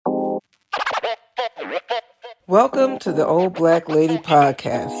Welcome to the Old Black Lady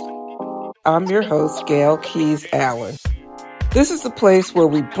Podcast. I'm your host, Gail Keys Allen. This is the place where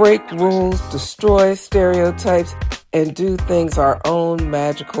we break rules, destroy stereotypes, and do things our own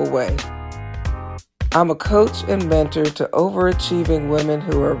magical way. I'm a coach and mentor to overachieving women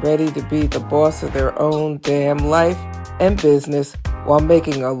who are ready to be the boss of their own damn life and business while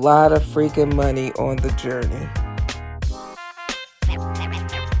making a lot of freaking money on the journey.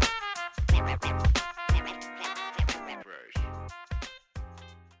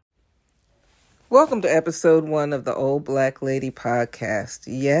 Welcome to episode 1 of the Old Black Lady Podcast.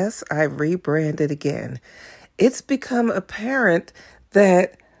 Yes, I rebranded again. It's become apparent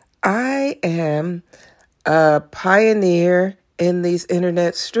that I am a pioneer in these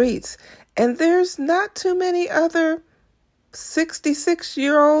internet streets, and there's not too many other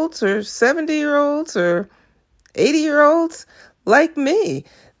 66-year-olds or 70-year-olds or 80-year-olds like me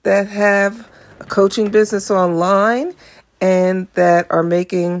that have a coaching business online and that are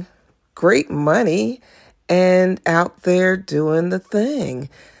making great money and out there doing the thing.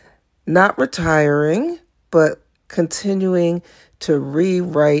 Not retiring, but continuing to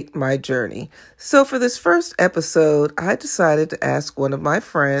rewrite my journey. So for this first episode, I decided to ask one of my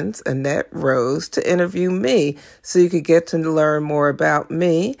friends, Annette Rose, to interview me so you could get to learn more about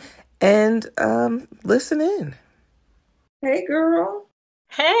me and listen in. Hey, girl.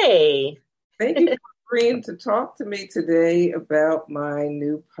 Hey. Thank you for agreeing to talk to me today about my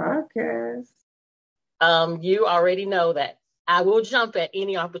new podcast. You already know that I will jump at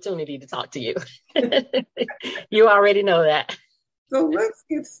any opportunity to talk to you. You already know that. So let's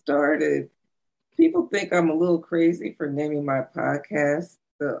get started. People think I'm a little crazy for naming my podcast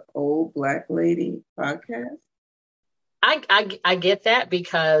the Old Black Lady Podcast. I get that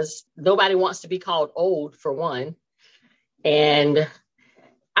because nobody wants to be called old, for one. And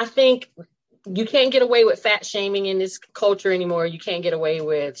I think you can't get away with fat shaming in this culture anymore. You can't get away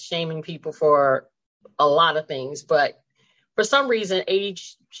with shaming people for a lot of things. But for some reason,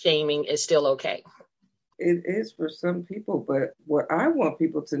 age shaming is still okay. It is for some people, but what I want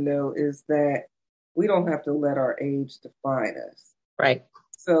people to know is that we don't have to let our age define us. Right.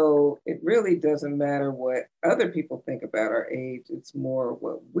 So it really doesn't matter what other people think about our age. It's more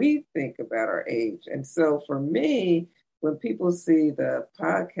what we think about our age. And so for me, when people see the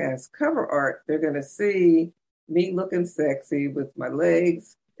podcast cover art, they're going to see me looking sexy with my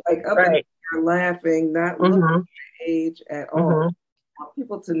legs like up and down, laughing, not looking at age at all. I want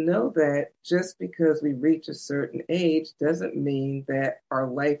people to know that just because we reach a certain age doesn't mean that our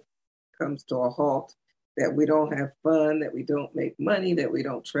life comes to a halt, that we don't have fun, that we don't make money, that we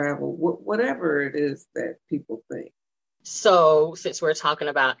don't travel, whatever it is that people think. So since we're talking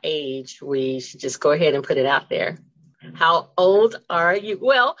about age, we should just go ahead and put it out there. How old are you?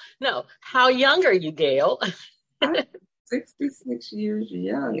 Well, no, how young are you, Gail? I'm 66 years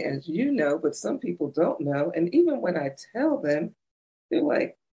young, as you know, but some people don't know. And even when I tell them, they're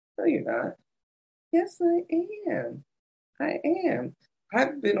like, no, you're not. Yes, I am. I am.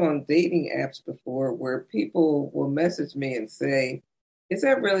 I've been on dating apps before where people will message me and say, is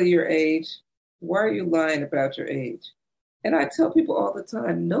that really your age? Why are you lying about your age? And I tell people all the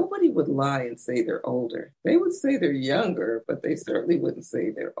time, nobody would lie and say they're older. They would say they're younger, but they certainly wouldn't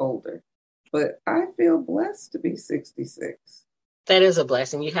say they're older. But I feel blessed to be 66. That is a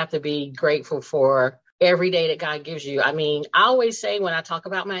blessing. You have to be grateful for every day that God gives you. I mean, I always say when I talk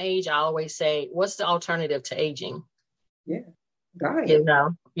about my age, I always say, what's the alternative to aging? Yeah, dying. You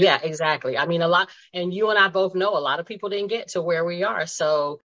know? Yeah, exactly. I mean, a lot, and you and I both know a lot of people didn't get to where we are.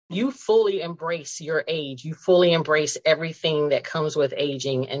 So you fully embrace your age. You fully embrace everything that comes with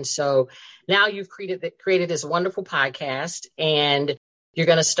aging. And so now you've created this wonderful podcast, and you're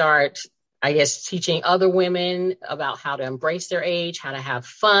going to start, I guess, teaching other women about how to embrace their age, how to have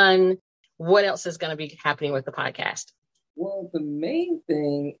fun. What else is going to be happening with the podcast? Well, the main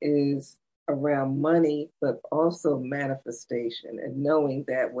thing is around money, but also manifestation and knowing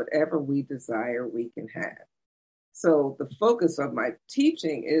that whatever we desire, we can have. So the focus of my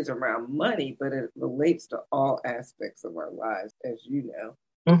teaching is around money, but it relates to all aspects of our lives, as you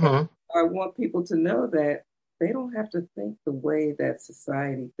know. I want people to know that they don't have to think the way that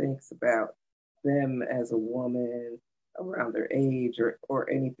society thinks about them as a woman around their age or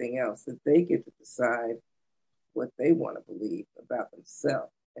anything else, that they get to decide what they want to believe about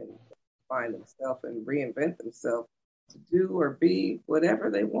themselves and find themselves and reinvent themselves to do or be whatever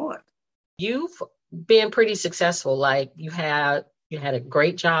they want. You've been pretty successful. Like you had a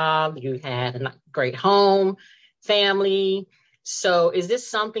great job, you had a great home, family. So is this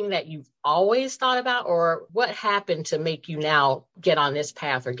something that you've always thought about, or what happened to make you now get on this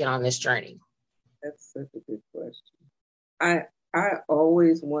path or get on this journey? That's such a good question. I I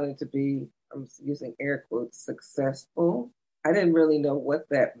always wanted to be, I'm using air quotes, successful. I didn't really know what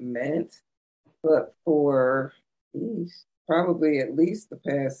that meant, but for geez, probably at least the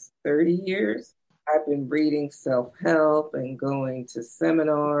past 30 years, I've been reading self-help and going to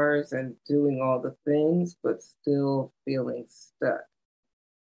seminars and doing all the things, but still feeling stuck,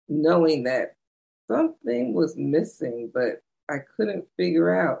 knowing that something was missing, but I couldn't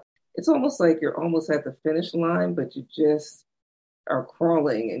figure out. It's almost like you're almost at the finish line, but you just are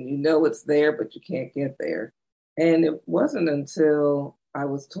crawling and you know it's there, but you can't get there. And it wasn't until I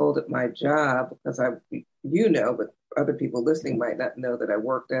was told at my job, because but other people listening might not know that I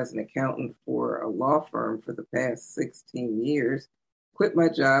worked as an accountant for a law firm for the past 16 years, quit my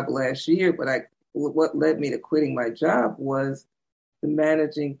job last year, but what led me to quitting my job was the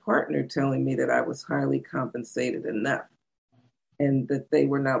managing partner telling me that I was highly compensated enough and that they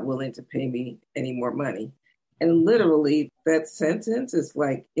were not willing to pay me any more money. And literally, that sentence is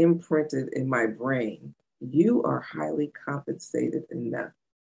like imprinted in my brain. You are highly compensated enough.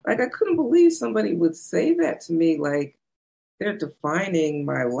 Like, I couldn't believe somebody would say that to me, like they're defining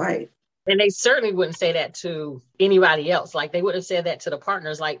my life. And they certainly wouldn't say that to anybody else. Like they would have said that to the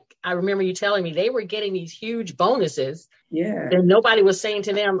partners. Like I remember you telling me they were getting these huge bonuses Yeah, and nobody was saying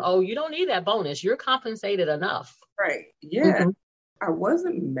to them, oh, you don't need that bonus. You're compensated enough. right. Yeah, Mm-hmm. I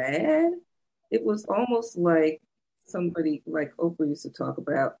wasn't mad. It was almost like somebody like Oprah used to talk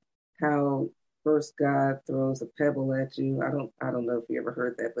about how first God throws a pebble at you. I don't know if you ever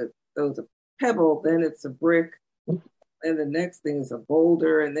heard that, but throws a pebble, then it's a brick, and the next thing is a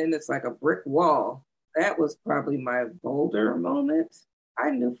boulder, and then it's like a brick wall. That was probably my boulder moment. I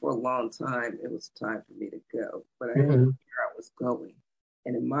knew for a long time it was time for me to go, but I didn't know Mm-hmm. where I was going.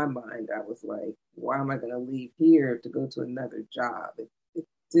 And in my mind, I was like, why am I going to leave here to go to another job? It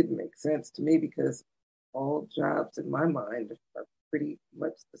didn't make sense to me because all jobs in my mind are pretty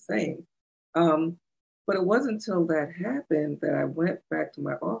much the same. Um, but it wasn't until that happened that I went back to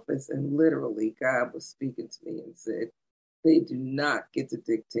my office and literally God was speaking to me and said, they do not get to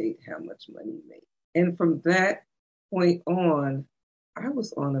dictate how much money you make. And from that point on, I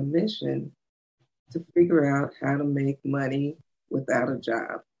was on a mission to figure out how to make money without a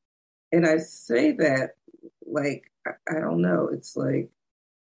job. And I say that like, I don't know, it's like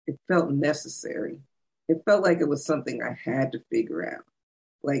it felt necessary. It felt like it was something I had to figure out.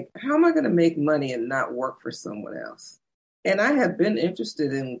 Like, how am I going to make money and not work for someone else? And I have been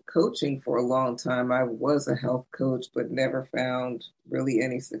interested in coaching for a long time. I was a health coach, but never found really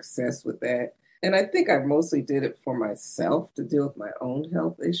any success with that. And I think I mostly did it for myself to deal with my own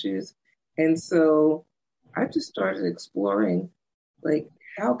health issues. And so I just started exploring, like,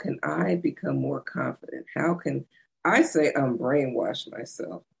 how can I become more confident? How can I say unbrainwash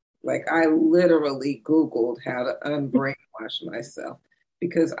myself? Like, I literally Googled how to unbrainwash myself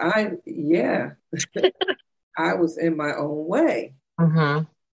because yeah, I was in my own way. Mm-hmm.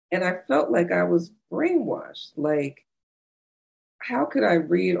 And I felt like I was brainwashed. Like, how could I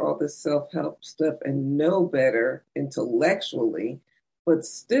read all this self help stuff and know better intellectually, but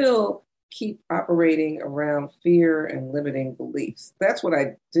still keep operating around fear and limiting beliefs? That's what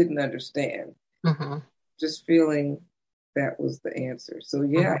I didn't understand. Mm-hmm. Just feeling that was the answer. So,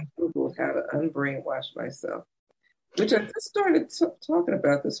 yeah, Mm-hmm. I Googled how to unbrainwash myself, which I just started talking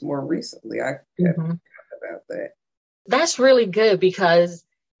about this more recently. I had Mm-hmm. forgotten about that. That's really good because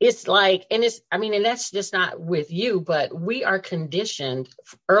it's like, and it's, I mean, and that's just not with you, but we are conditioned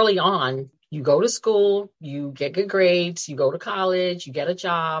early on. You go to school, you get good grades, you go to college, you get a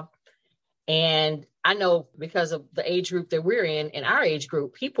job. And I know because of the age group that we're in our age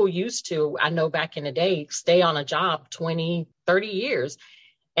group, people used to, I know back in the day, stay on a job 20, 30 years.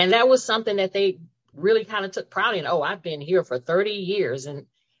 And that was something that they really kind of took pride in. Oh, I've been here for 30 years. And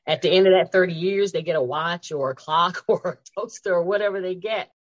at the end of that 30 years, they get a watch or a clock or a toaster or whatever they get.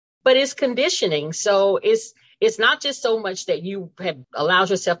 But it's conditioning. So it's not just so much that you have allowed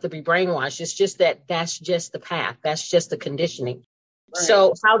yourself to be brainwashed. It's just that that's just the path. That's just the conditioning. Right.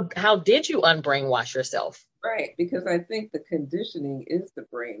 So how did you unbrainwash yourself? Right, because I think the conditioning is the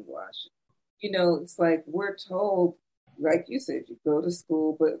brainwashing. It's like we're told, like you said, you go to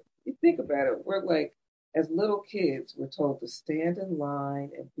school, but you think about it, we're like, as little kids, we're told to stand in line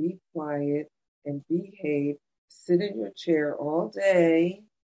and be quiet and behave, sit in your chair all day.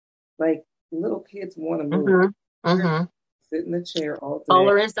 Like little kids want to move. Mm-hmm. We're Mm-hmm. sit in the chair all day.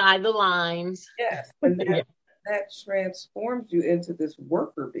 Color inside the lines. Yes, and Yeah. that transforms you into this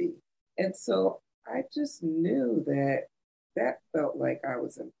worker bee. And so I just knew that that felt like I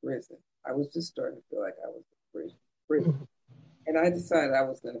was in prison. I was just starting to feel like I was in prison. And I decided I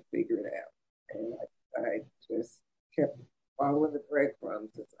was going to figure it out. And I just kept following the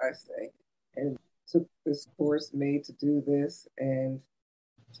breadcrumbs, as I say, and took this course made to do this and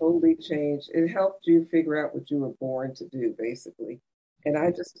totally changed. It helped you figure out what you were born to do, basically. And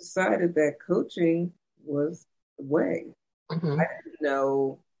I just decided that coaching was the way. I Mm-hmm. didn't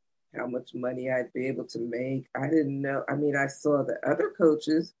know how much money I'd be able to make. I didn't know. I mean, I saw that other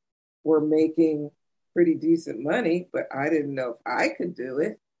coaches were making pretty decent money, but I didn't know if I could do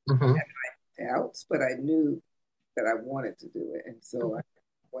it. Mm-hmm. Doubts, but I knew that I wanted to do it. And so I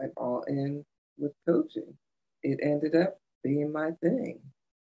went all in with coaching. It ended up being my thing.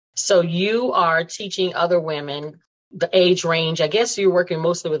 So you are teaching other women the age range. I guess you're working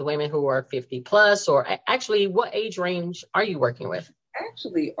mostly with women who are 50 plus, or actually, what age range are you working with?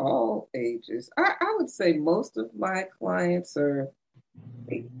 Actually, all ages. I would say most of my clients are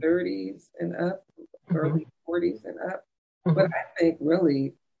late 30s and up, Mm-hmm. early 40s and up. But Mm-hmm. I think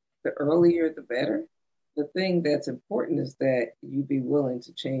really the earlier the better. The thing that's important is that you be willing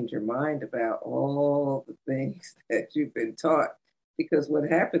to change your mind about all the things that you've been taught. Because what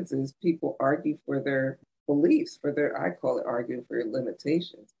happens is people argue for their beliefs, for their, I call it arguing for your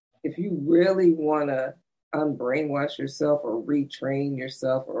limitations. If you really want to unbrainwash yourself or retrain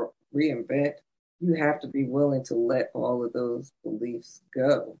yourself or reinvent, you have to be willing to let all of those beliefs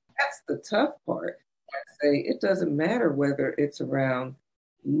go. That's the tough part. I say it doesn't matter whether it's around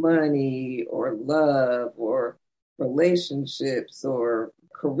money or love or relationships or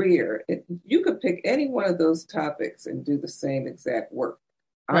career. You could pick any one of those topics and do the same exact work.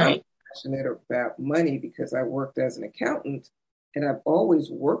 I'm Right. passionate about money because I worked as an accountant and I've always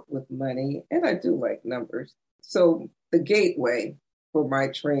worked with money and I do like numbers. So the gateway for my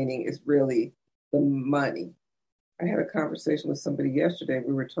training is really the money. I had a conversation with somebody yesterday.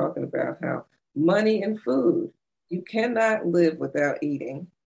 We were talking about how money and food, you cannot live without eating,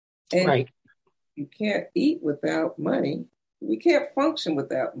 and Right. you can't eat without money. We can't function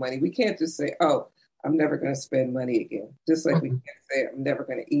without money. We can't just say, oh, I'm never going to spend money again. Just like we Mhm. can't say, I'm never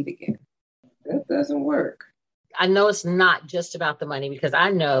going to eat again. That doesn't work. I know it's not just about the money because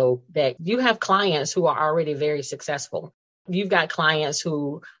I know that you have clients who are already very successful. You've got clients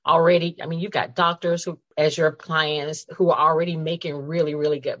who already, I mean, you've got doctors who, as your clients, who are already making really,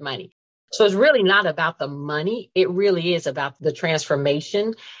 really good money. So it's really not about the money. It really is about the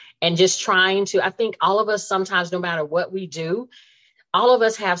transformation and just trying to, I think all of us sometimes, no matter what we do, all of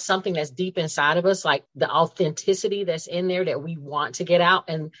us have something that's deep inside of us, like the authenticity that's in there that we want to get out.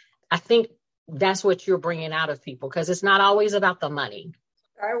 And I think that's what you're bringing out of people because it's not always about the money.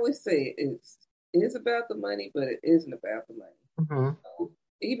 I always say it is about the money, but it isn't about the money. Mm-hmm. So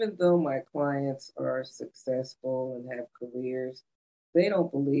even though my clients are successful and have careers, they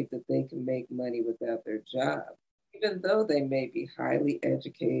don't believe that they can make money without their job. Even though they may be highly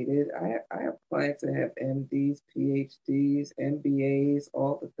educated, I have clients that have MDs, PhDs, MBAs,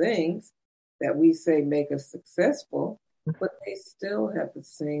 all the things that we say make us successful, but they still have the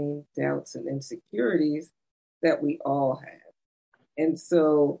same doubts and insecurities that we all have. And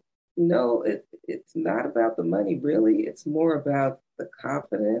so, no, it's not about the money, really. It's more about the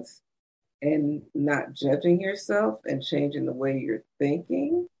confidence and not judging yourself and changing the way you're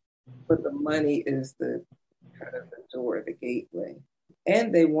thinking. But the money is the kind of the door, the gateway.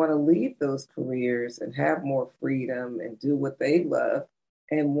 And they want to leave those careers and have more freedom and do what they love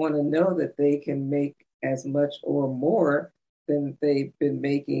and want to know that they can make as much or more than they've been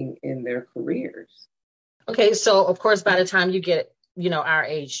making in their careers. Okay, so of course, by the time you get, our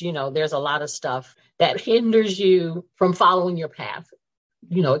age, there's a lot of stuff that hinders you from following your path.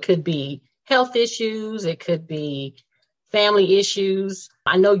 It could be health issues, it could be family issues.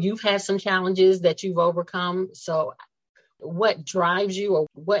 I know you've had some challenges that you've overcome. So what drives you or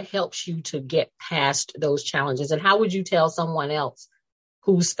what helps you to get past those challenges? And how would you tell someone else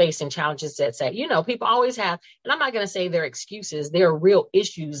who's facing challenges that say, people always have, and I'm not going to say they're excuses, there are real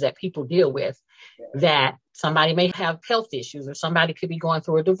issues that people deal with, that somebody may have health issues or somebody could be going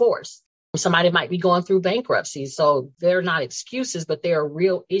through a divorce. Somebody might be going through bankruptcy. So they're not excuses, but there are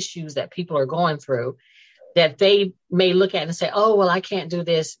real issues that people are going through that they may look at and say, oh, well, I can't do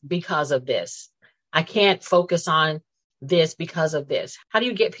this because of this. I can't focus on this because of this. How do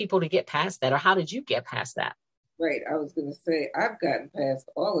you get people to get past that? Or how did you get past that? Right. I was going to say, I've gotten past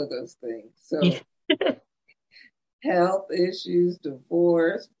all of those things. So, health issues,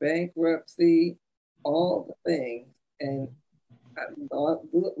 divorce, bankruptcy, all the things, and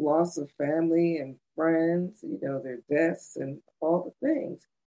loss of family and friends, their deaths and all the things.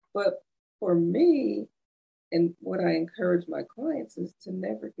 But for me, and what I encourage my clients is to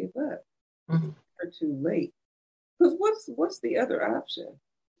never give up. It's Mhm. never too late. Because what's the other option?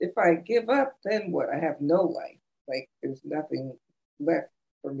 if I give up, then what? I have no life. Like there's nothing left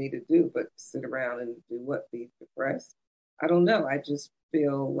for me to do but sit around and do what? Be depressed? I don't know. I just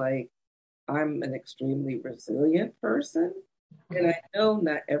feel like I'm an extremely resilient person. And I know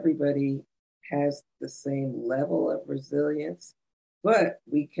not everybody has the same level of resilience, but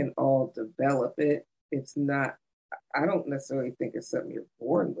we can all develop it. It's not, I don't necessarily think it's something you're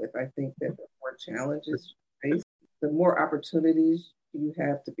born with. I think that the more challenges you face, the more opportunities you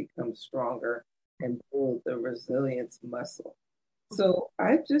have to become stronger and build the resilience muscle. So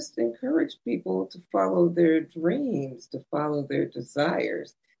I just encourage people to follow their dreams, to follow their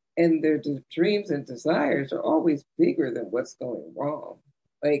desires. And their dreams and desires are always bigger than what's going wrong.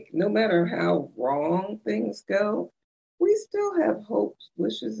 Like, no matter how wrong things go, we still have hopes,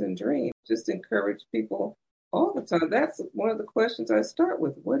 wishes, and dreams. Just encourage people all the time. That's one of the questions I start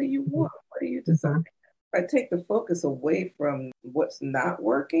with. What do you want? What do you desire? I take the focus away from what's not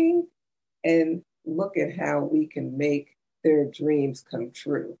working and look at how we can make their dreams come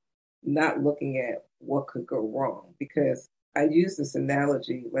true, not looking at what could go wrong. Because I use this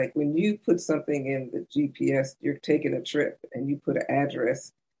analogy like when you put something in the GPS, you're taking a trip and you put an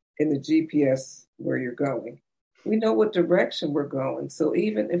address in the GPS where you're going. We know what direction we're going. So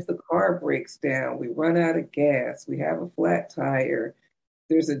even if the car breaks down, we run out of gas, we have a flat tire,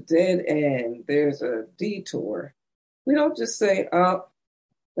 there's a dead end, there's a detour. We don't just say, oh,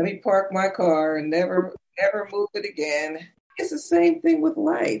 let me park my car and never move it again. It's the same thing with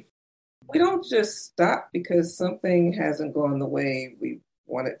life. We don't just stop because something hasn't gone the way we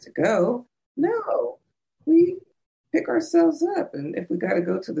want it to go. No, we pick ourselves up. And if we got to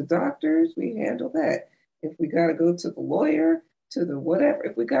go to the doctors, we handle that. If we got to go to the lawyer, to the whatever,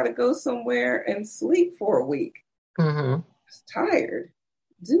 if we got to go somewhere and sleep for a week, just tired,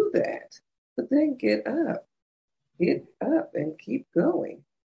 do that. But then get up and keep going.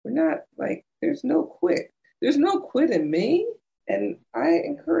 We're not like, there's no quit. There's no quit in me. And I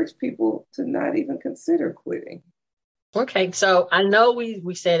encourage people to not even consider quitting. Okay, so I know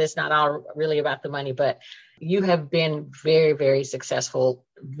we said it's not all really about the money, but you have been very, very successful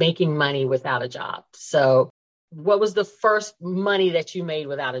making money without a job. So what was the first money that you made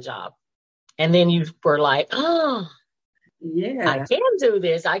without a job? And then you were like, oh, I Yeah. can do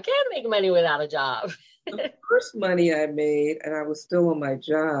this. I can make money without a job. The first money I made, and I was still on my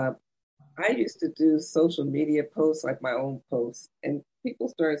job, I used to do social media posts, like my own posts, and people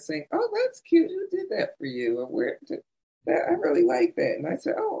started saying, "Oh, that's cute. Who did that for you?" Or where did that? I really like that. And I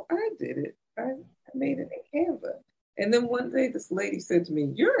said, "Oh, I did it. I made it in Canva." And then one day, this lady said to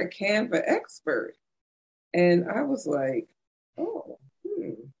me, "You're a Canva expert," and I was like, "Oh,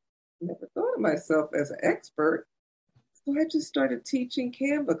 never thought of myself as an expert." So I just started teaching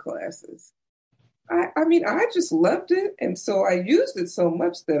Canva classes. I mean, I just loved it. And so I used it so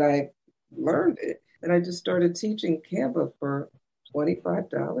much that I learned it. And I just started teaching Canva for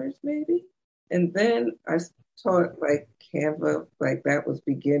 $25 maybe. And then I taught like Canva, like that was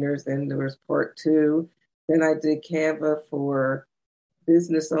beginners. Then there was part two. Then I did Canva for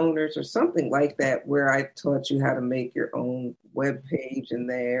business owners or something like that, where I taught you how to make your own web page in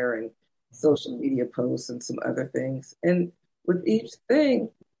there and social media posts and some other things. And with each thing,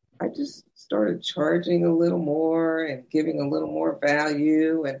 I just started charging a little more and giving a little more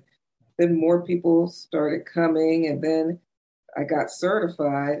value. And then more people started coming. And then I got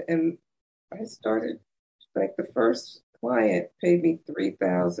certified and I started, like, the first client paid me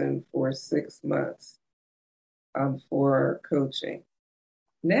 3,000 for 6 months for coaching.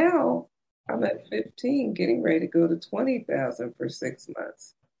 Now I'm at 15, getting ready to go to 20,000 for 6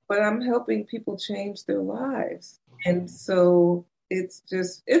 months. But I'm helping people change their lives. And so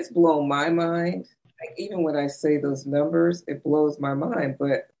it's blown my mind. Like, even when I say those numbers, it blows my mind.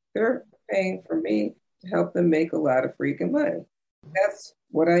 But they're paying for me to help them make a lot of freaking money. That's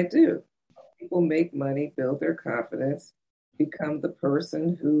what I do. People make money, build their confidence, become the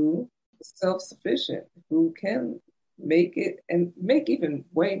person who is self-sufficient, who can make it and make even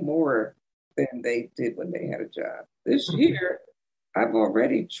way more than they did when they had a job. This year, I've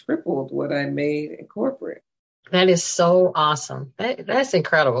already tripled what I made in corporate. That is so awesome. That's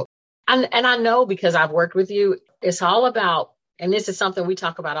incredible. And I know because I've worked with you, it's all about, and this is something we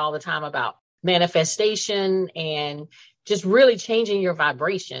talk about all the time about manifestation and just really changing your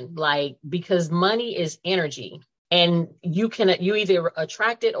vibration. Like, because money is energy and you either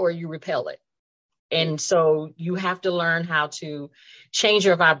attract it or you repel it. And so you have to learn how to change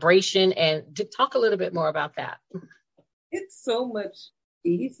your vibration and to talk a little bit more about that. It's so much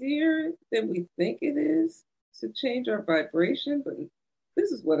easier than we think it is to change our vibration. But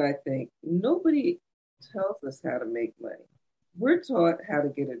this is what I think: nobody tells us how to make money. we're taught how to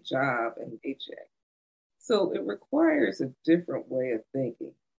get a job and paycheck. So it requires a different way of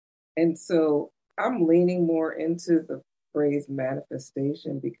thinking. And so I'm leaning more into the phrase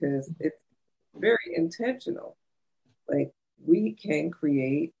manifestation because it's very intentional. Like we can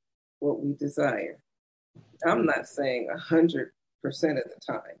create what we desire. I'm not saying 100% of the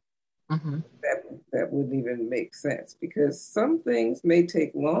time. Mm-hmm. That wouldn't even make sense because some things may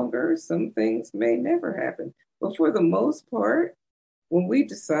take longer, some things may never happen. But for the most part, when we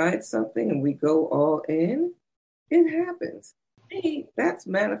decide something and we go all in, it happens. Hey, that's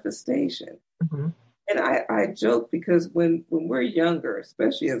manifestation. Mm-hmm. And I joke because when we're younger,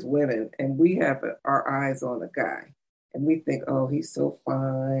 especially as women, and we have our eyes on a guy and we think, oh, he's so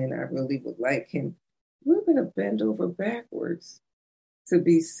fine, I really would like him, we're going to bend over backwards to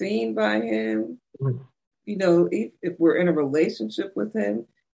be seen by him. Mm-hmm. You know, if we're in a relationship with him,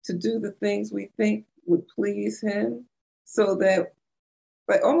 to do the things we think would please him so that,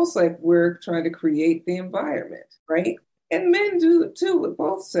 like, almost like we're trying to create the environment, right? And men do it too.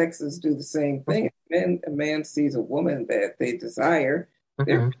 Both sexes do the same thing. A man sees a woman that they desire,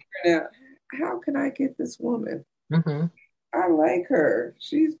 they're Mm-hmm. figuring out, how can I get this woman? Mm-hmm. I like her.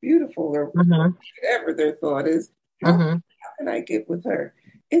 She's beautiful, or Mm-hmm. whatever their thought is. Mm-hmm. How can I get with her?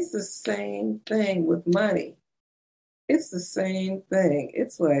 It's the same thing with money. It's the same thing.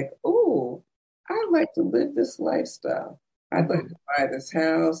 It's like, oh, I'd like to live this lifestyle. I'd like to buy this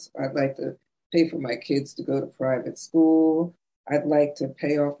house. I'd like to pay for my kids to go to private school. I'd like to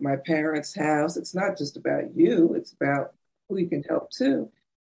pay off my parents' house. It's not just about you, it's about who you can help too.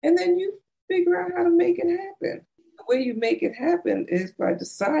 And then you figure out how to make it happen. The way you make it happen is by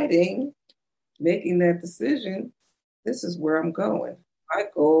deciding, making that decision, this is where I'm going. My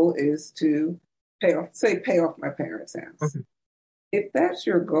goal is to pay off my parents' house. Mm-hmm. If that's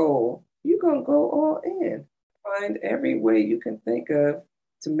your goal, you're going to go all in. Find every way you can think of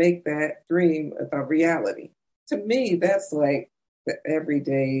to make that dream a reality. To me, that's like the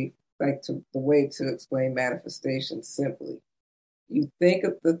everyday, like the way to explain manifestation simply. You think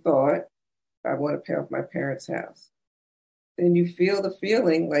of the thought, I want to pay off my parents' house. Then you feel the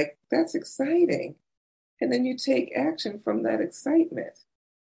feeling like that's exciting. And then you take action from that excitement.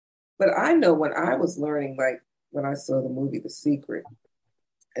 But I know when I was learning, like when I saw the movie The Secret,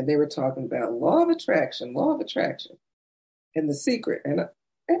 and they were talking about law of attraction, and The Secret. And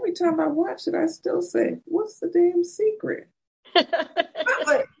every time I watch it, I still say, what's the damn secret?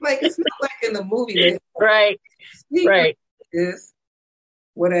 Like it's not like in the movie, they Right. secret Right. is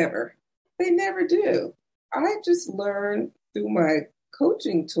whatever. They never do. I just learned through my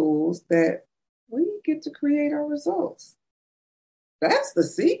coaching tools that we get to create our results. That's the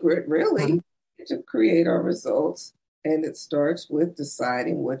secret, really, to create our results. And it starts with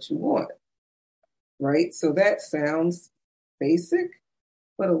deciding what you want, right? So that sounds basic,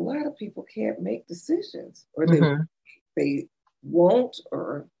 but a lot of people can't make decisions, or Mm-hmm. they won't,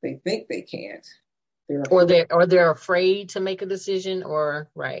 or they think they can't. They're Or afraid. they're afraid to make a decision, or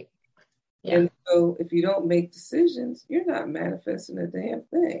right. Yeah. And so if you don't make decisions, you're not manifesting a damn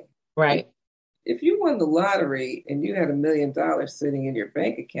thing. Right. If you won the lottery and you had $1 million sitting in your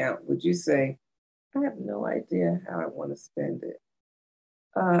bank account, would you say, I have no idea how I want to spend it?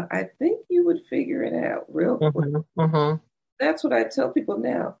 I think you would figure it out real quick. Mm-hmm. Mm-hmm. That's what I tell people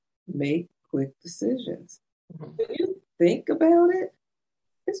now. Make quick decisions. Mm-hmm. When you think about it,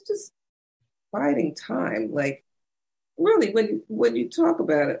 it's just biding time. Like, really, when you talk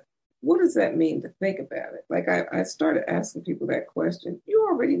about it, what does that mean to think about it? Like, I started asking people that question. You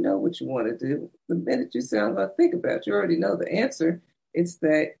already know what you want to do. The minute you say, I'm going to think about it, you already know the answer. It's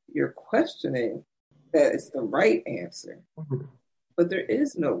that you're questioning that it's the right answer. Mm-hmm. But there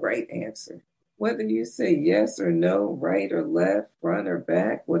is no right answer. Whether you say yes or no, right or left, front or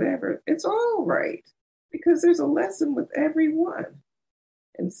back, whatever, it's all right because there's a lesson with every one.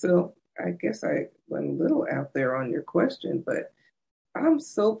 And so I guess I went a little out there on your question, but I'm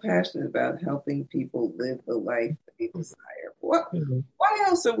so passionate about helping people live the life they desire. Mm-hmm. Why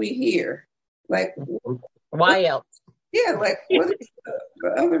else are we here? Like, Why else? yeah, like what is the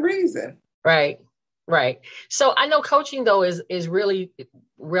other reason? Right. Right. So I know coaching though is really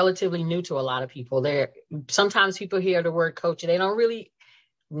relatively new to a lot of people. There sometimes people hear the word coach and they don't really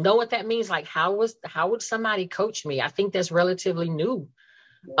know what that means. Like how would somebody coach me? I think that's relatively new,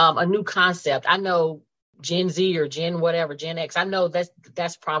 a new concept. I know Gen Z or Gen whatever, Gen X. I know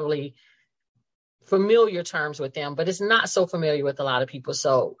that's probably familiar terms with them, but it's not so familiar with a lot of people.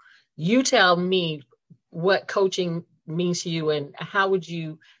 So you tell me what coaching means to you and how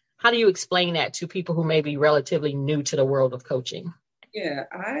do you explain that to people who may be relatively new to the world of coaching? Yeah,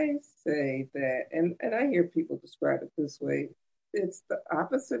 I say that, and I hear people describe it this way. it's the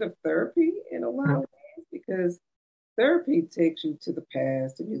opposite of therapy in a lot of ways, because therapy takes you to the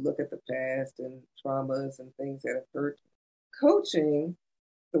past and you look at the past and traumas and things that have hurt. Coaching,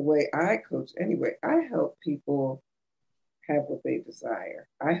 the way I coach anyway, I help people have what they desire.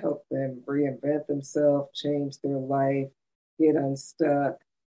 I help them reinvent themselves, change their life, get unstuck,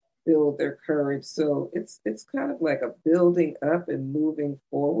 build their courage. So it's kind of like a building up and moving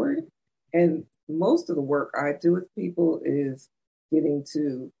forward. And most of the work I do with people is getting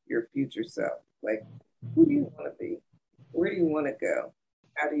to your future self. Like, who do you want to be? Where do you want to go?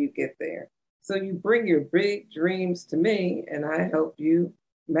 How do you get there? So you bring your big dreams to me and I help you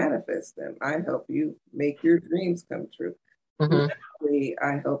manifest them. I help you make your dreams come true. Mm-hmm. Literally,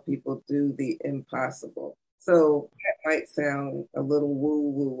 I help people do the impossible. So that might sound a little woo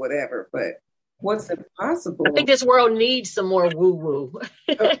woo, whatever, but what's impossible? I think this world needs some more woo woo.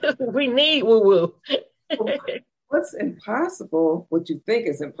 We need woo woo. What's impossible, what you think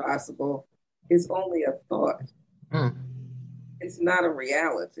is impossible, is only a thought. Mm. It's not a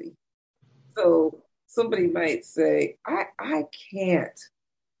reality. So somebody might say, I can't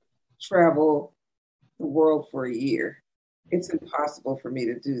travel the world for a year. It's impossible for me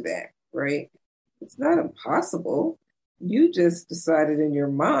to do that, right? It's not impossible. You just decided in your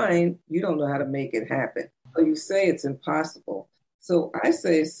mind you don't know how to make it happen. So you say it's impossible. So I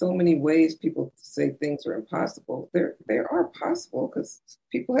say so many ways people say things are impossible. There are possible because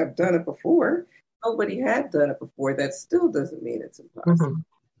people have done it before. Nobody had done it before. That still doesn't mean it's impossible. Mm-hmm.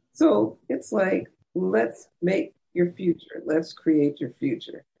 So it's like, let's make your future. Let's create your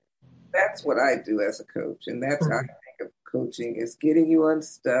future. That's what I do as a coach. And that's how I think of coaching, is getting you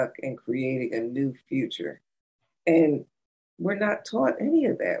unstuck and creating a new future. And we're not taught any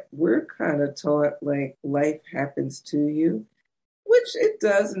of that. We're kind of taught like life happens to you, which it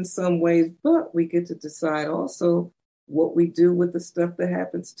does in some ways, but we get to decide also what we do with the stuff that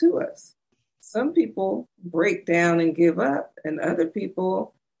happens to us. Some people break down and give up, and other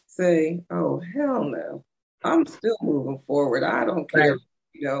people say, oh, hell no, I'm still moving forward. I don't care,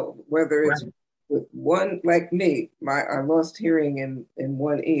 whether it's with one, like me, I lost hearing in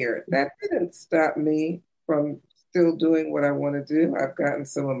one ear. That didn't stop me from still doing what I want to do. I've gotten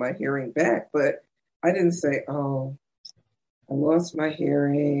some of my hearing back, but I didn't say, oh, I lost my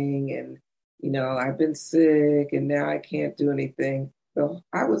hearing and, I've been sick and now I can't do anything. So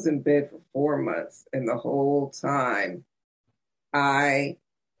I was in bed for 4 months, and the whole time I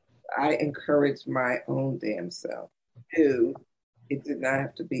encouraged my own damn self. Dude, it did not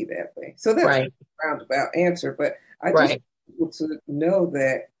have to be that way. So that's a roundabout answer, but I just want people to know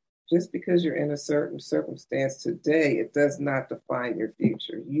that just because you're in a certain circumstance today, it does not define your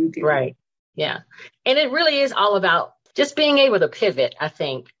future. You get right. Yeah. And it really is all about just being able to pivot, I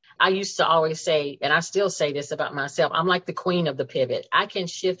think. I used to always say, and I still say this about myself, I'm like the queen of the pivot. I can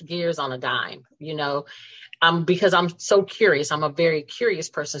shift gears on a dime, because I'm so curious. I'm a very curious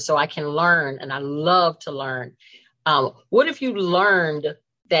person, so I can learn, and I love to learn. What have you learned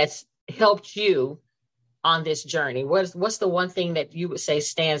that's helped you on this journey? What's the one thing that you would say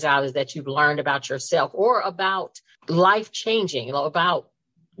stands out is that you've learned about yourself or about life changing, about,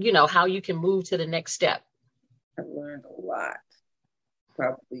 how you can move to the next step? I've learned a lot,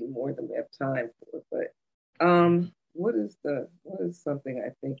 probably more than we have time for, but what is something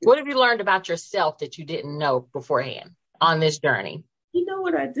I think what have you learned about yourself that you didn't know beforehand on this journey? You know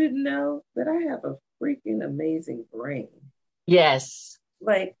what I didn't know? That I have a freaking amazing brain. Yes.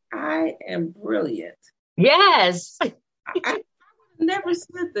 Like, I am brilliant. Yes. I never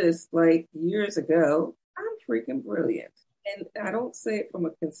said this like years ago. I'm freaking brilliant. And I don't say it from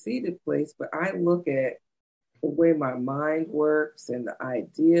a conceited place, but I look at the way my mind works and the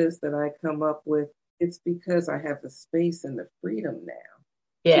ideas that I come up with. It's because I have the space and the freedom now.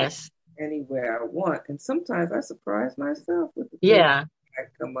 Yes. Anywhere I want. And sometimes I surprise myself with the things I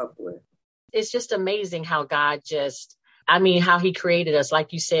come up with. It's just amazing how God how he created us.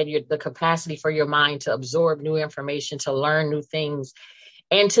 Like you said, the capacity for your mind to absorb new information, to learn new things,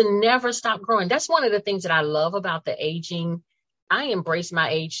 and to never stop growing. That's one of the things that I love about the aging. I embrace my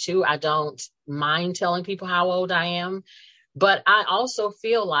age too. I don't mind telling people how old I am, but I also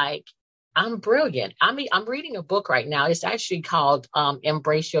feel like I'm brilliant. I'm reading a book right now. It's actually called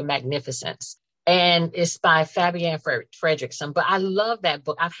Embrace Your Magnificence. And it's by Fabienne Fredrickson. But I love that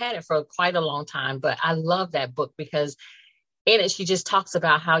book. I've had it for quite a long time, but I love that book because in it, she just talks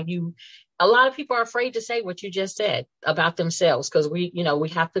about how a lot of people are afraid to say what you just said about themselves because we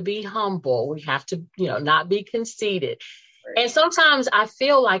have to be humble. We have to, not be conceited. Right. And sometimes I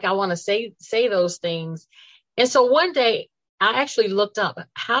feel like I want to say those things. And so one day I actually looked up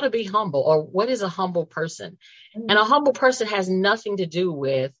how to be humble or what is a humble person. And Mhm. a humble person has nothing to do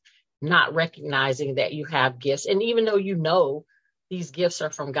with not recognizing that you have gifts. And even though you know these gifts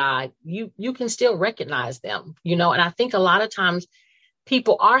are from God, you can still recognize them, and I think a lot of times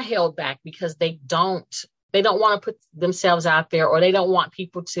people are held back because they don't want to put themselves out there, or they don't want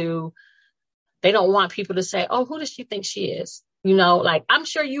people to say, oh, who does she think she is? Like, I'm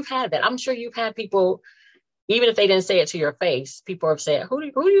sure you've had that. I'm sure you've had people, even if they didn't say it to your face, people have said, who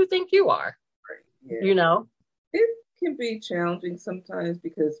do you think you are? Yeah. You know? It can be challenging sometimes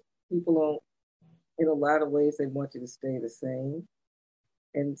because people don't, in a lot of ways, they want you to stay the same.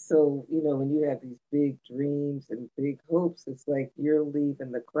 And so, when you have these big dreams and big hopes, it's like you're leaving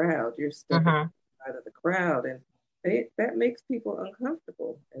the crowd, you're stepping Hmm. out of the crowd, and that makes people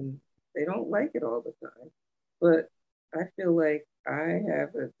uncomfortable and they don't like it all the time. But I feel like I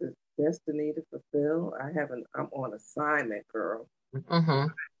have a destiny to fulfill. I'm on assignment, girl. Hmm. On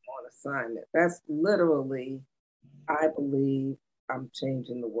assignment. That's literally, I believe I'm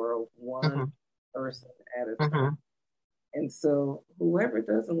changing the world one Hmm. person at a time. Hmm. And so whoever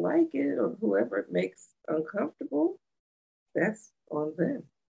doesn't like it or whoever it makes uncomfortable, that's on them,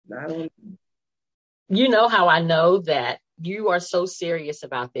 not on me. You know how I know that you are so serious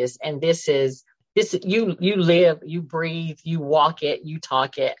about this, and this you live, you breathe, you walk it, you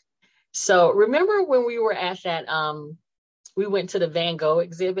talk it. So remember when we were at that we went to the Van Gogh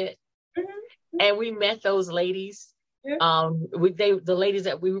exhibit Mhm. and we met those ladies. Yeah. The ladies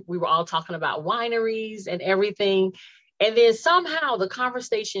that we were all talking about wineries and everything. And then somehow the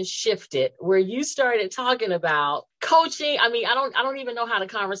conversation shifted where you started talking about coaching. I mean, I don't even know how the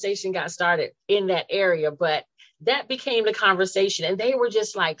conversation got started in that area, but that became the conversation. And they were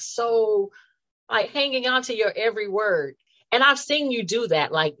just like so like hanging on to your every word. And I've seen you do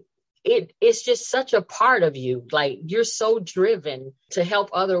that. Like it's just such a part of you. Like you're so driven to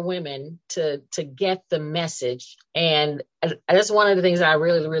help other women to get the message. And that's one of the things I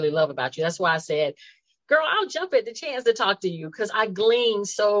really, really love about you. That's why I said, girl, I'll jump at the chance to talk to you because I glean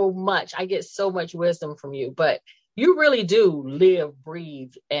so much. I get so much wisdom from you. But you really do live,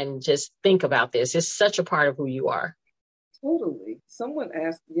 breathe, and just think about this. It's such a part of who you are. Totally. Someone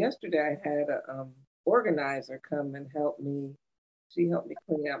asked yesterday, I had a organizer come and help me. She helped me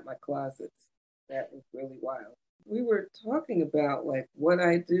clean out my closets. That was really wild. We were talking about like what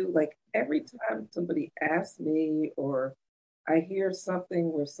I do. Like every time somebody asks me or I hear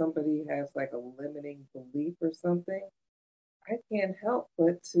something where somebody has like a limiting belief or something, I can't help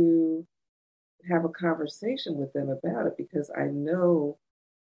but to have a conversation with them about it because I know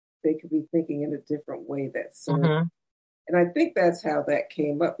they could be thinking in a different way that serves. Hmm. And I think that's how that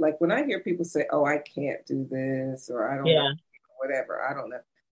came up. Like when I hear people say, "Oh, I can't do this," or "I don't know," Yeah. whatever, I don't know.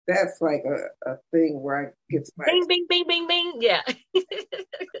 That's like a thing where I get my Bing, bing, bing, bing, bing. Yeah.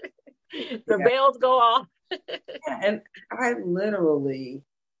 The yeah, bells go off. yeah. And I literally,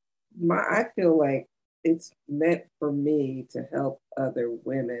 I feel like it's meant for me to help other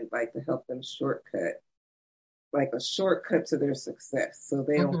women, like to help them shortcut, like a shortcut to their success, so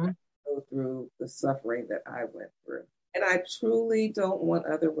they don't Hmm. have to go through the suffering that I went through. And I truly don't want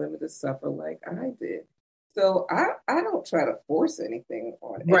other women to suffer like I did. So I don't try to force anything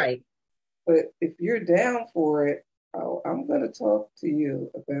on it. Right. But if you're down for it, I'm going to talk to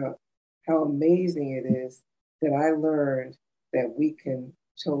you about how amazing it is that I learned that we can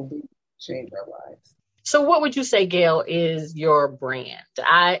totally change our lives. So, what would you say, Gail, is your brand?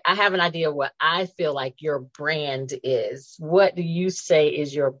 I have an idea what I feel like your brand is. What do you say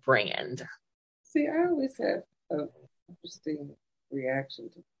is your brand? See, I always have an interesting reaction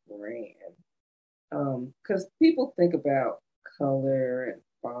to brand. Because people think about color and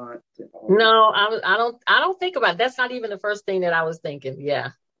font and all this, No, I don't think about it. That's not even the first thing that I was thinking.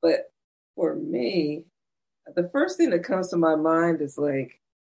 Yeah. but for me, the first thing that comes to my mind is like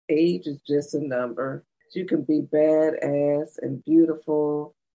age is just a number. You can be badass and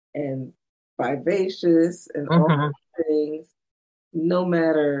beautiful and vivacious and all Hmm. things, no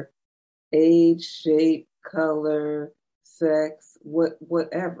matter age, shape, color, sex,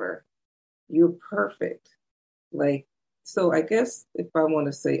 whatever. You're perfect. Like, so I guess if I want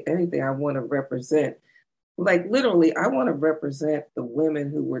to say anything, I want to represent, like, literally, I want to represent the women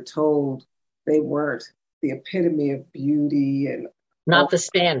who were told they weren't the epitome of beauty and Not all the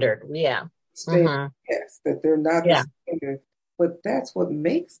standard. Yeah. standard. Hmm. Yes, that they're not the Yeah. standard, but that's what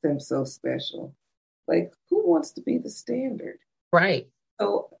makes them so special. Like, who wants to be the standard? Right.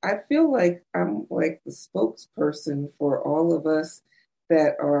 So I feel like I'm like the spokesperson for all of us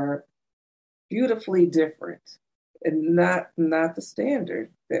that are beautifully different and not the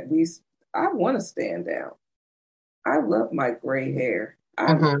standard that we I want to stand out. I love my gray hair.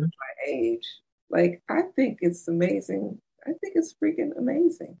 I love Hmm. my age. Like, I think it's amazing. I think it's freaking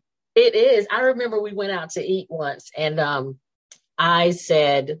amazing. It is. I remember we went out to eat once, and I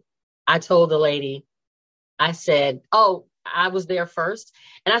said, I told the lady, I said, oh, I was there first,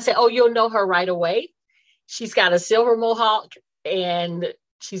 and I said, oh, you'll know her right away. She's got a silver mohawk, and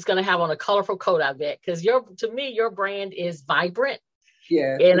she's gonna have on a colorful coat, I bet, because to me, your brand is vibrant.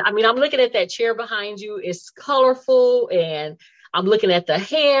 Yes, And I mean, I'm looking at that chair behind you. It's colorful, and I'm looking at the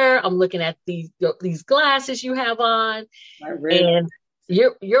hair. I'm looking at these glasses you have on, my red. and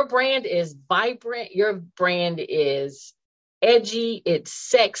your brand is vibrant. Your brand is edgy. It's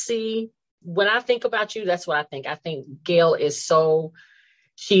sexy. When I think about you, that's what I think. I think Gail is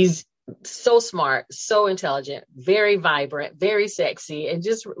she's so smart, so intelligent, very vibrant, very sexy, and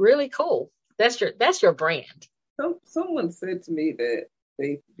just really cool. That's your brand. Someone said to me that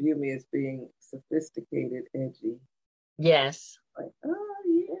they view me as being sophisticated, edgy. Yes. Like, oh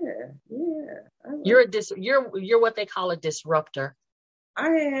yeah, yeah. I You're like. you're what they call a disruptor. I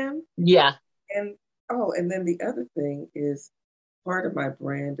am. Yeah. And oh, and then the other thing is part of my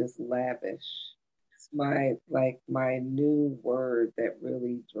brand is lavish. It's my new word that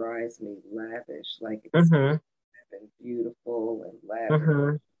really drives me, lavish, like Mhm. expensive and beautiful and lavish.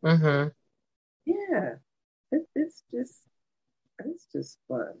 Mhm. Mhm. Yeah, it's just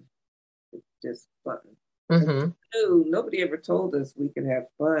fun. It's just fun. And Mhm. nobody ever told us we could have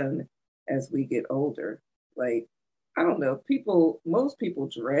fun as we get older. Like, I don't know, most people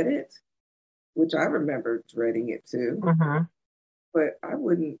dread it, which I remember dreading it too. Mhm. But I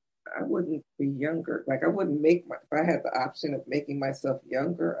wouldn't be younger. Like, I wouldn't if I had the option of making myself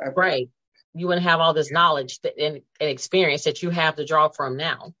younger, I Right. You wouldn't have all this knowledge and experience that you have to draw from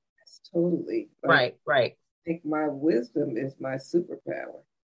now. totally like Right. Right. think my wisdom is my superpower.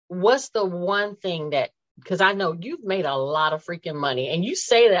 What's the one thing that, because I know you've made a lot of freaking money and you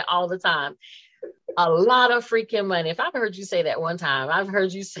say that all the time, a lot of freaking money. If I've heard you say that one time, I've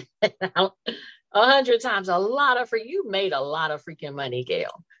heard you say that 100 times, a lot of you made a lot of freaking money,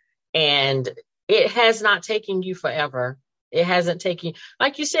 Gail. And it has not taken you forever. It hasn't taken,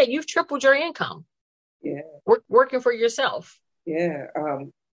 like you said, you've tripled your income Yeah, working for yourself. yeah.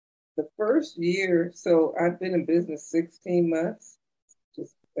 The first year, so I've been in business 16 months.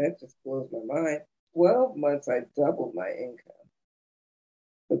 Just that just blows my mind. 12 months, I doubled my income.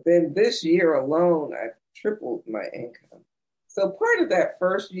 But then this year alone, I tripled my income. So part of that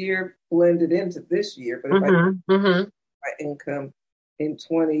first year blended into this year. But if I Hmm. Hmm. my income in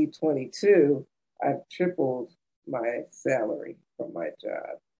 2022, I've tripled my salary from my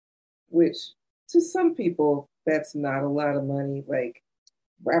job, which to some people, that's not a lot of money. Like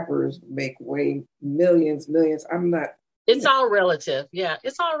rappers make way millions, millions. I'm not, you It's know, all relative. Yeah.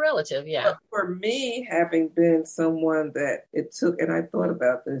 It's all relative. Yeah. for me, having been someone that it took, and I thought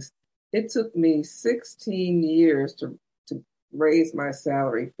about this, it took me 16 years to raise my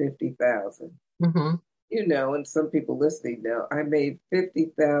salary 50,000. Hmm. And some people listening know, I made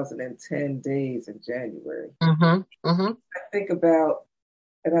 50,000 in 10 days in January. Hmm. Hmm. I think about,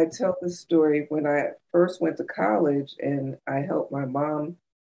 and I tell this story when I first went to college and I helped my mom.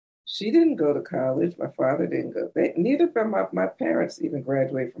 She didn't go to college. My father didn't go. Neither of my parents even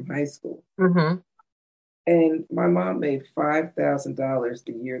graduated from high school. Hmm. And my mom made $5,000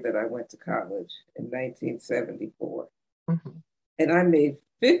 the year that I went to college in 1974. Hmm. And I made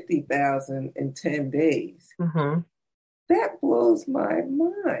 50,000 in 10 days. Hmm. That blows my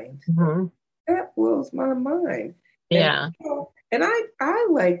mind. Hmm. That blows my mind. And Yeah. and I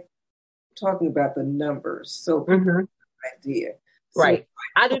like talking about the numbers so people Hmm. have an idea. So Right.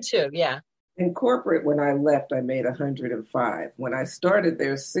 I do too. Yeah. in corporate, when I left, I made 105. When I started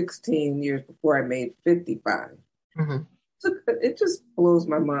there 16 years before, I made 55. Hmm. So it just blows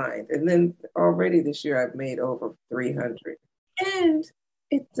my mind. And then already this year, I've made over 300. And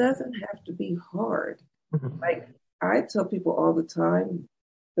it doesn't have to be hard. Hmm. Like I tell people all the time,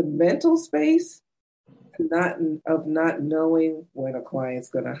 the mental space not of not knowing when a client's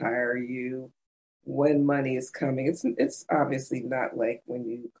going to hire you, when money is coming. It's obviously not like when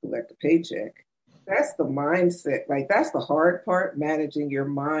you collect a paycheck. That's the mindset. Like that's the hard part, managing your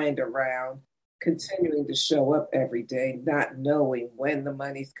mind around continuing to show up every day, not knowing when the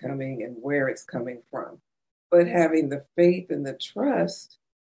money's coming and where it's coming from, but having the faith and the trust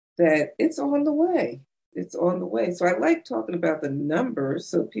that it's on the way. It's on the way. So I like talking about the numbers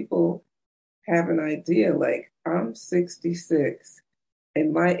so people have an idea. Like I'm 66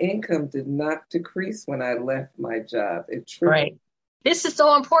 and my income did not decrease when I left my job. It tripled. Right. This is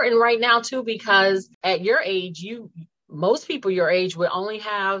so important right now too, because at your age, most people your age would only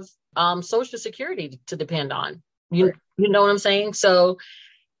have Social Security to depend on. You know what I'm saying? So,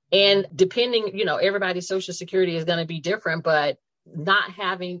 and depending, everybody's social security is going to be different, but not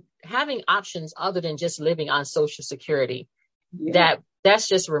having options other than just living on social security, Yeah. that's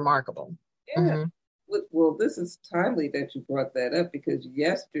just remarkable. Yeah. Well, this is timely that you brought that up because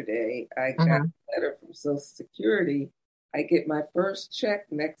yesterday I got Mm-hmm. a letter from Social Security. I get my first check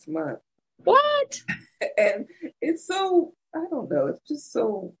next month. What? And it's so, I don't know, it's just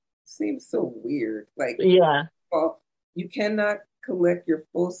so, seems so weird. Like, Yeah. well, you cannot collect your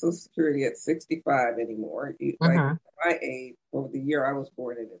full Social Security at 65 anymore. Like Mm-hmm. my age, over the year I was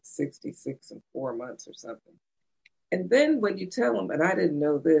born in, at 66 and 4 months or something. And then when you tell them, and I didn't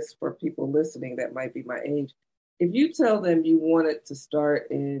know this for people listening that might be my age, if you tell them you want it to start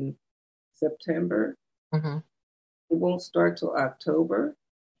in September, Mm-hmm. it won't start till October,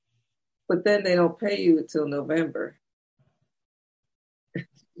 but then they don't pay you until November. Yeah,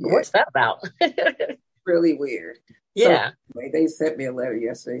 What's that about? really weird. So Yeah. anyway, they sent me a letter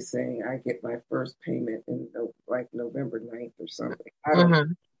yesterday saying I get my first payment in like November 9th or something. I don't know.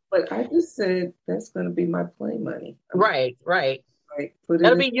 Mm-hmm. But I just said that's going to be my play money. I'm Right. Right. like, put it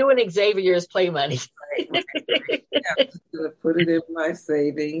That'll in, be you and Xavier's play money. right, right. Yeah, I'm just going to put it in my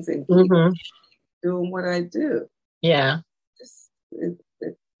savings and keep Mm-hmm. doing what I do. Yeah. Just,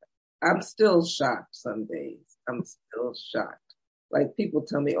 I'm still shocked some days. I'm still shocked. Like people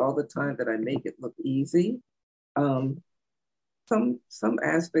tell me all the time that I make it look easy. Um, some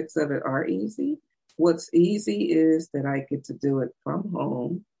aspects of it are easy. What's easy is that I get to do it from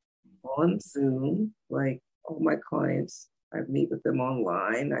home on Zoom. Like all my clients, I meet with them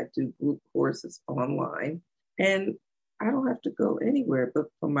online. I do group courses online, and I don't have to go anywhere but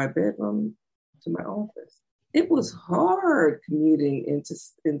from my bedroom to my office. It was hard commuting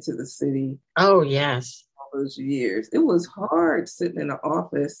into the city Oh, yes. all those years. It was hard sitting in an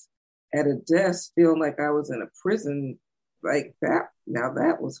office at a desk, feeling like I was in a prison like that. Now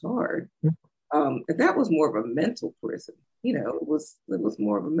that was hard. And that was more of a mental prison. It was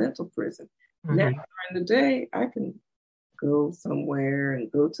more of a mental prison. Now Mm-hmm. during the day, I can go somewhere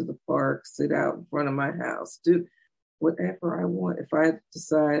and go to the park, sit out in front of my house, do whatever I want. If I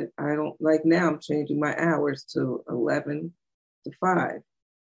decide I don't like now, I'm changing my hours to 11 to 5.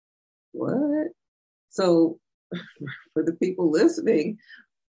 What? So for the people listening,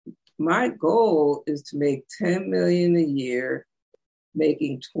 my goal is to make 10 million a year,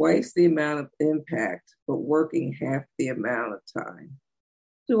 making twice the amount of impact, but working half the amount of time.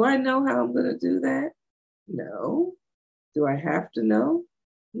 Do I know how I'm going to do that? No. Do I have to know?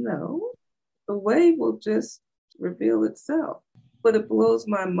 No. The way will just reveal itself. But it blows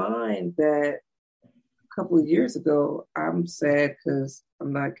my mind that a couple of years ago, I'm sad because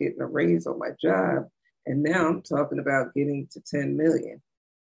I'm not getting a raise on my job. And now I'm talking about getting to 10 million.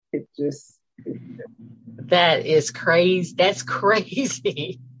 It just, That is crazy. That's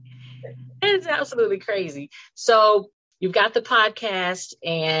crazy. It's absolutely crazy. So you've got the podcast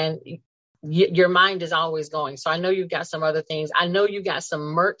and your mind is always going. So I know you've got some other things. I know you got some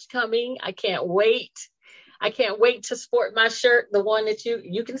merch coming. I can't wait. I can't wait to sport my shirt, the one that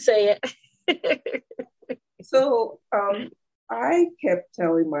you can say it. so I kept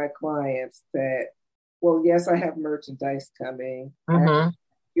telling my clients that, well, yes, I have merchandise coming. Mm-hmm.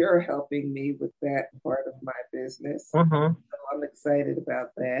 You're helping me with that part of my business. Mm-hmm. So I'm excited about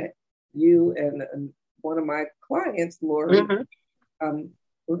that. You and one of my clients, Lori,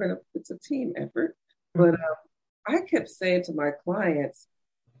 Mm-hmm. it's a team effort. But I kept saying to my clients,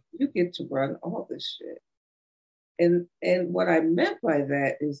 you get to run all this shit. And what I meant by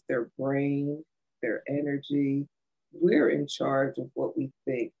that is their brain, their energy. We're in charge of what we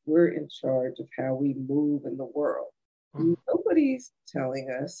think. We're in charge of how we move in the world. Nobody's telling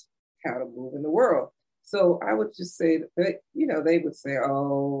us how to move in the world. So I would just say that, they would say,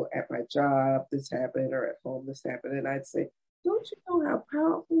 oh, at my job, this happened, or at home, this happened. And I'd say, don't you know how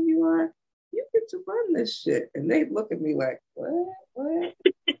powerful you are? You get to run this shit. And they'd look at me like, what? What?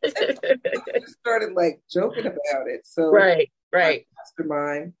 I just started like joking about it. So Right, my right.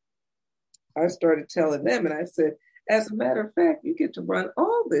 mastermind, I started telling them, and I said, as a matter of fact, you get to run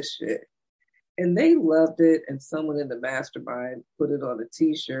all this shit. And they loved it. And someone in the mastermind put it on a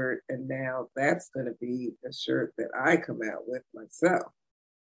t-shirt. And now that's going to be a shirt that I come out with myself,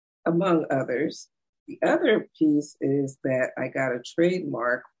 among others. The other piece is that I got a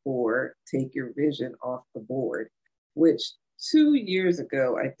trademark for Take Your Vision Off the Board, which 2 years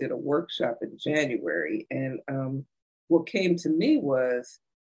ago I did a workshop in January. And what came to me was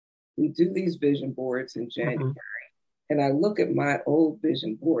we do these vision boards in January. Mm-hmm. And I look at my old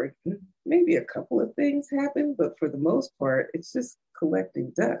vision board, maybe a couple of things happen, but for the most part, it's just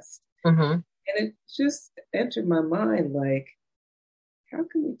collecting dust. Mm-hmm. And it just entered my mind like, how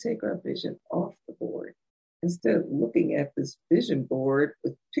can we take our vision off the board instead of looking at this vision board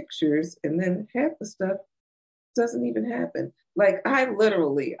with pictures and then half the stuff doesn't even happen. Like I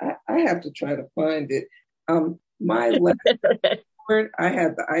literally, I have to try to find it. My left board, I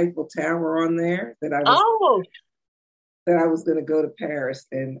had the Eiffel Tower on there Oh, that I was going to go to Paris,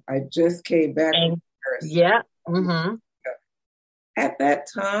 and I just came back from and Paris. yeah. Mm-hmm. At that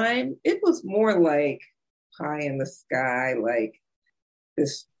time, it was more like pie in the sky, like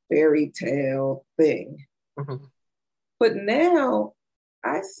this fairy tale thing. Mm-hmm. But now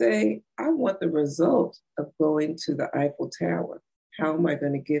I say, I want the result of going to the Eiffel Tower. How am I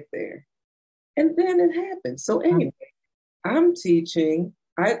going to get there? And then it happened. So, anyway, I'm teaching.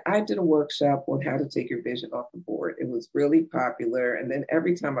 I did a workshop on how to take your vision off the board. It was really popular. And then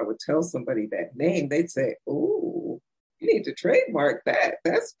every time I would tell somebody that name, they'd say, "Oh, you need to trademark that.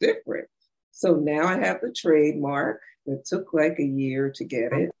 That's different." So now I have the trademark. It took like a year to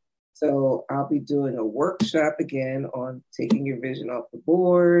get it. So I'll be doing a workshop again on taking your vision off the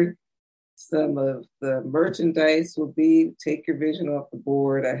board. Some of the merchandise will be Take Your Vision Off the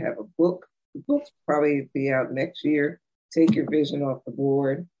Board. I have a book. The book's probably be out next year. Take Your Vision Off the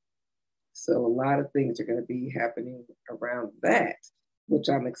Board. So a lot of things are going to be happening around that, which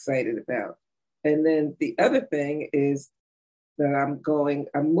I'm excited about. And then the other thing is that I'm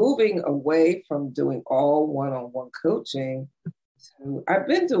moving away from doing all one-on-one coaching to, I've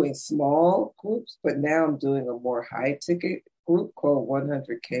been doing small groups, but now I'm doing a more high ticket group called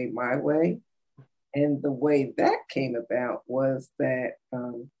 100K My Way. And the way that came about was that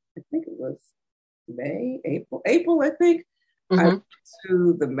I think it was April, I think. I Mm-hmm. went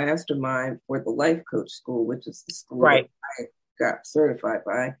to the mastermind for the Life Coach School, which is the school that Right. I got certified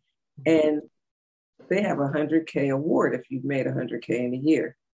by. And they have 100K award if you've made 100K in a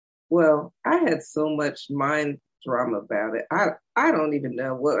year. Well, I had so much mind drama about it. I don't even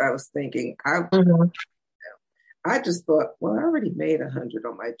know what I was thinking. Mm-hmm. I just thought, well, I already made 100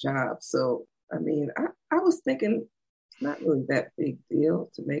 on my job. So, I mean, I was thinking it's not really that big deal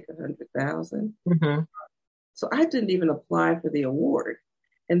to make 100,000. Mm-hmm. So I didn't even apply for the award.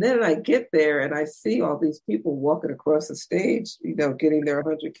 And then I get there and I see all these people walking across the stage, getting their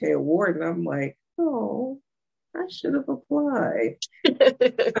 100K award. And I'm like, oh, I should have applied. I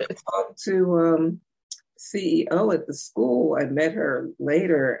talked to CEO at the school. I met her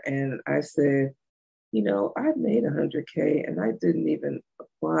later and I said, I made 100K and I didn't even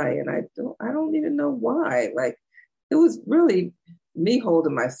apply. And I don't even know why. Like, it was really me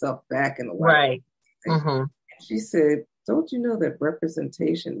holding myself back in a lot of Right. things. Mm-hmm. She said, don't you know that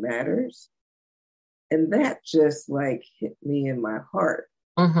representation matters? And that just like hit me in my heart,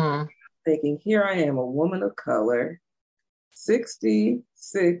 Mm-hmm. thinking, here I am, a woman of color,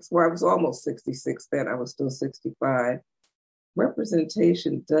 66. Well, I was almost 66 then, I was still 65.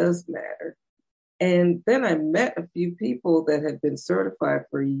 Representation does matter. And then I met a few people that had been certified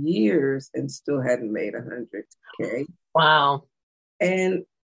for years and still hadn't made 100K. Wow. And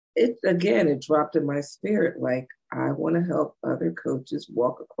it dropped in my spirit. Like, I want to help other coaches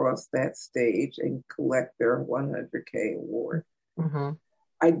walk across that stage and collect their 100K award. Mm-hmm.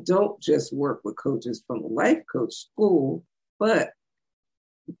 I don't just work with coaches from the Life Coach School, but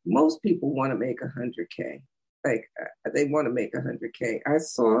most people want to make 100K. Like, they want to make 100K. I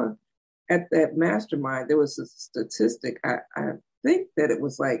saw at that mastermind, there was a statistic. I think that it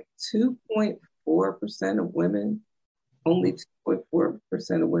was like 2.4% of women, only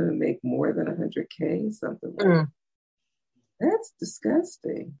 2.4% of women make more than 100K, something like that. That's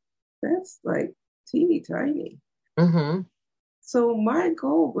disgusting. That's like teeny tiny. Mm-hmm. So my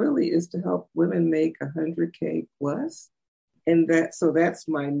goal really is to help women make 100K plus. And that's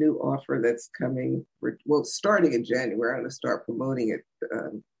my new offer that's coming. Starting in January. I'm going to start promoting it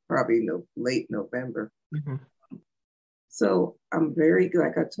probably late November. Mm-hmm. So I'm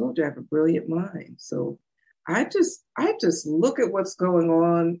like I told you, I have a brilliant mind. So I just look at what's going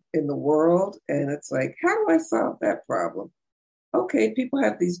on in the world and it's like, how do I solve that problem? Okay, people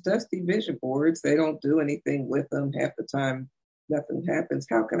have these dusty vision boards. They don't do anything with them. Half the time, nothing happens.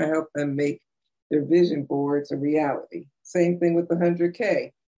 How can I help them make their vision boards a reality? Same thing with the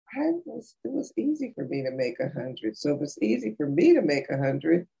 100K. It was easy for me to make 100. So if it's easy for me to make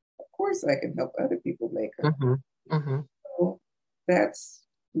 100, of course I can help other people make 100. Mm-hmm. Mm-hmm. So that's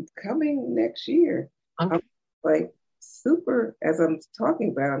coming next year. Okay. I'm like super, as I'm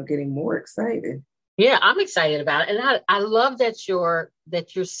talking about, I'm getting more excited. Yeah, I'm excited about it. And I love that you're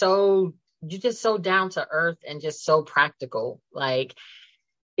just so down to earth and just so practical. Like,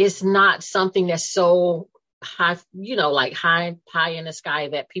 it's not something that's so high, like high pie in the sky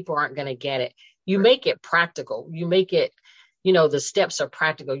that people aren't going to get it. You make it practical. You make it, the steps are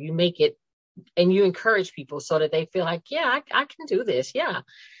practical. You make it, and you encourage people so that they feel like, yeah, I can do this. Yeah.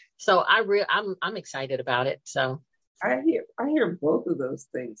 So I'm excited about it. So I hear both of those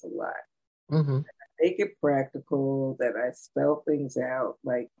things a lot. mm-hmm. Make it practical, that I spell things out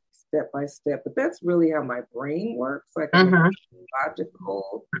like step by step. But that's really how my brain works. Like I'm Mm-hmm.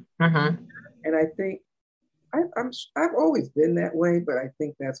 logical, Mm-hmm. and I think I've always been that way. But I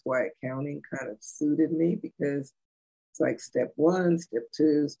think that's why accounting kind of suited me, because it's like step one, step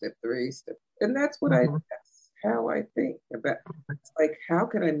two, step three, and that's what Mm-hmm. that's how I think about. It's like, how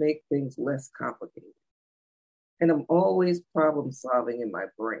can I make things less complicated? And I'm always problem solving in my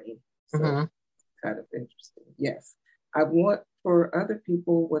brain. So Mm-hmm. kind of interesting. Yes. I want for other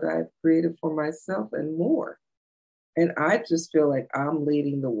people what I've created for myself and more. And I just feel like I'm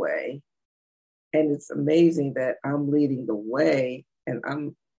leading the way. And it's amazing that I'm leading the way and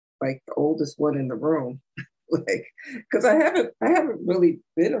I'm like the oldest one in the room. Like, because I haven't really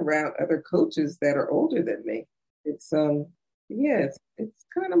been around other coaches that are older than me. It's yeah, it's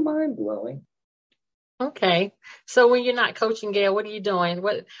kind of mind blowing. Okay. So when you're not coaching, Gail, what are you doing?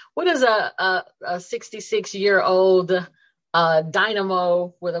 What is a 66-year-old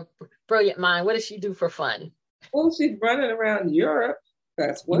dynamo with a brilliant mind? What does she do for fun? Well, she's running around Europe.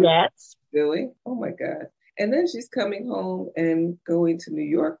 That's one thing Yes. she's doing. Oh my God. And then she's coming home and going to New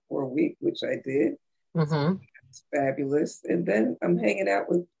York for a week, which I did. Mm-hmm. It's fabulous. And then I'm hanging out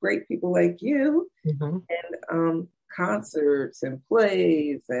with great people like you, Mm-hmm. and concerts and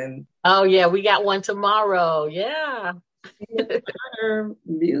plays and Oh yeah, we got one tomorrow. Yeah. Tina Turner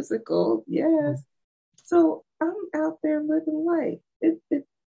musical. Yes. So I'm out there living life.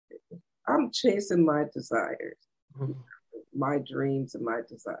 I'm chasing my desires, my dreams and my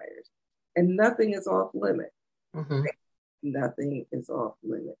desires. And nothing is off limit. Mm-hmm. Nothing is off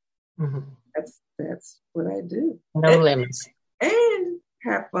limit. Mm-hmm. That's what I do. No limits. And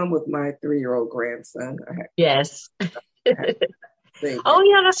have fun with my 3-year-old grandson. Yes. I have to say Oh that.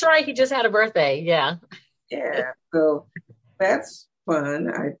 yeah, that's right. He just had a birthday. Yeah. Yeah. So that's fun.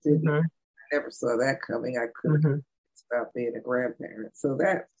 Mm-hmm. Never saw that coming. I couldn't Mm-hmm. stop being a grandparent. So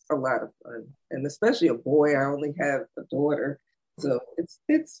that's a lot of fun. And especially a boy. I only have a daughter. So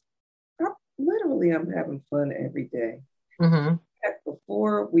literally I'm having fun every day. Mm-hmm.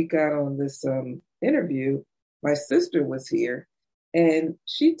 Before we got on this interview, my sister was here, and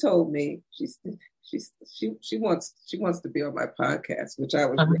she told me she wants to be on my podcast, which I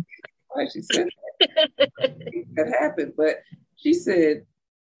was really surprised she said that happened. But she said,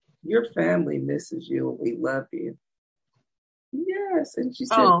 "Your family misses you, and we love you." Yes, and she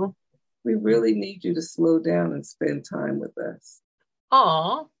said, Oh. "We really need you to slow down and spend time with us."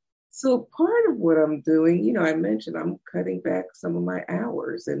 Oh. So part of what I'm doing, I mentioned I'm cutting back some of my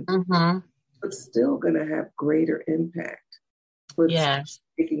hours, and Mm-hmm. but still going to have greater impact, but Yes.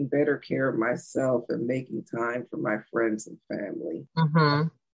 taking better care of myself and making time for my friends and family. Mm-hmm.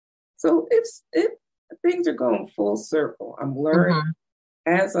 So it things are going full circle. I'm learning.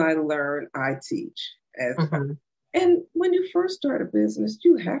 Mm-hmm. As I learn, I teach. Mm-hmm. And when you first start a business,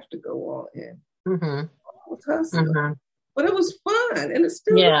 you have to go all in. Mm-hmm. It's hustling. Mm-hmm. But it was fun, and it's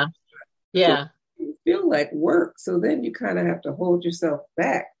still Yeah. so Yeah. you feel like work. So then you kind of have to hold yourself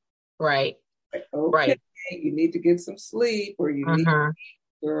back. Right. Like, okay, Right. you need to get some sleep, or you need,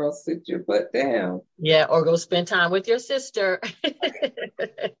 Mm-hmm. girl, sit your butt down. Yeah. Or go spend time with your sister.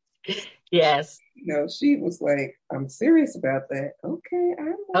 Yes. She was like, I'm serious about that. Okay,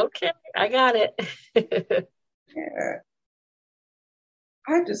 I'm like, Okay. I got it. yeah.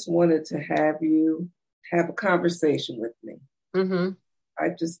 I just wanted to have you have a conversation with me. Mm-hmm. I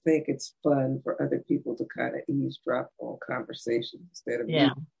just think it's fun for other people to kind of eavesdrop on conversations instead of me Yeah.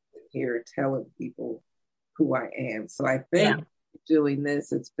 here telling people who I am. So I Yeah. think doing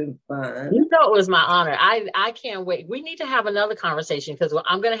this, it's been fun. You know, it was my honor. I can't wait. We need to have another conversation because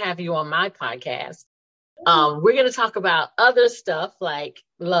I'm going to have you on my podcast. We're going to talk about other stuff like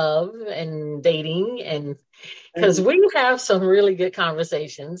love and dating, and because And we have some really good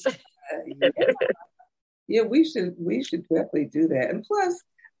conversations. yeah, yeah, we should definitely do that. And plus,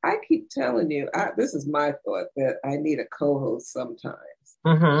 I keep telling you, this is my thought that I need a co-host sometimes.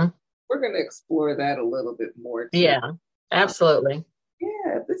 Mm-hmm. We're going to explore that a little bit more too. Yeah, absolutely.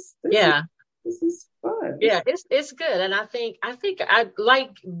 Yeah, Yeah. this is fun. Yeah, it's good, and I think I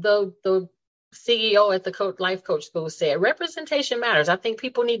like the CEO at the Life Coach School said representation matters. I think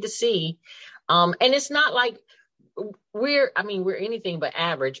people need to see, and it's not like we're anything but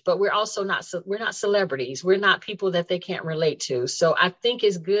average, but we're also not we're not celebrities. We're not people that they can't relate to. So I think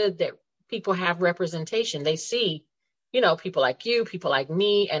it's good that people have representation. They see, people like you, people like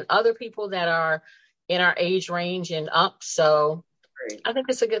me, and other people that are in our age range and up. So Great. I think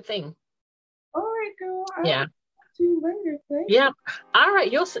it's a good thing. All right, girl. Yeah. I'll see you later. Thank Yeah. you. All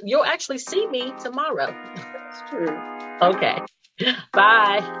right. You'll actually see me tomorrow. That's true. Okay.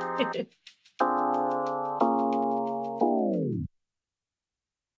 Bye.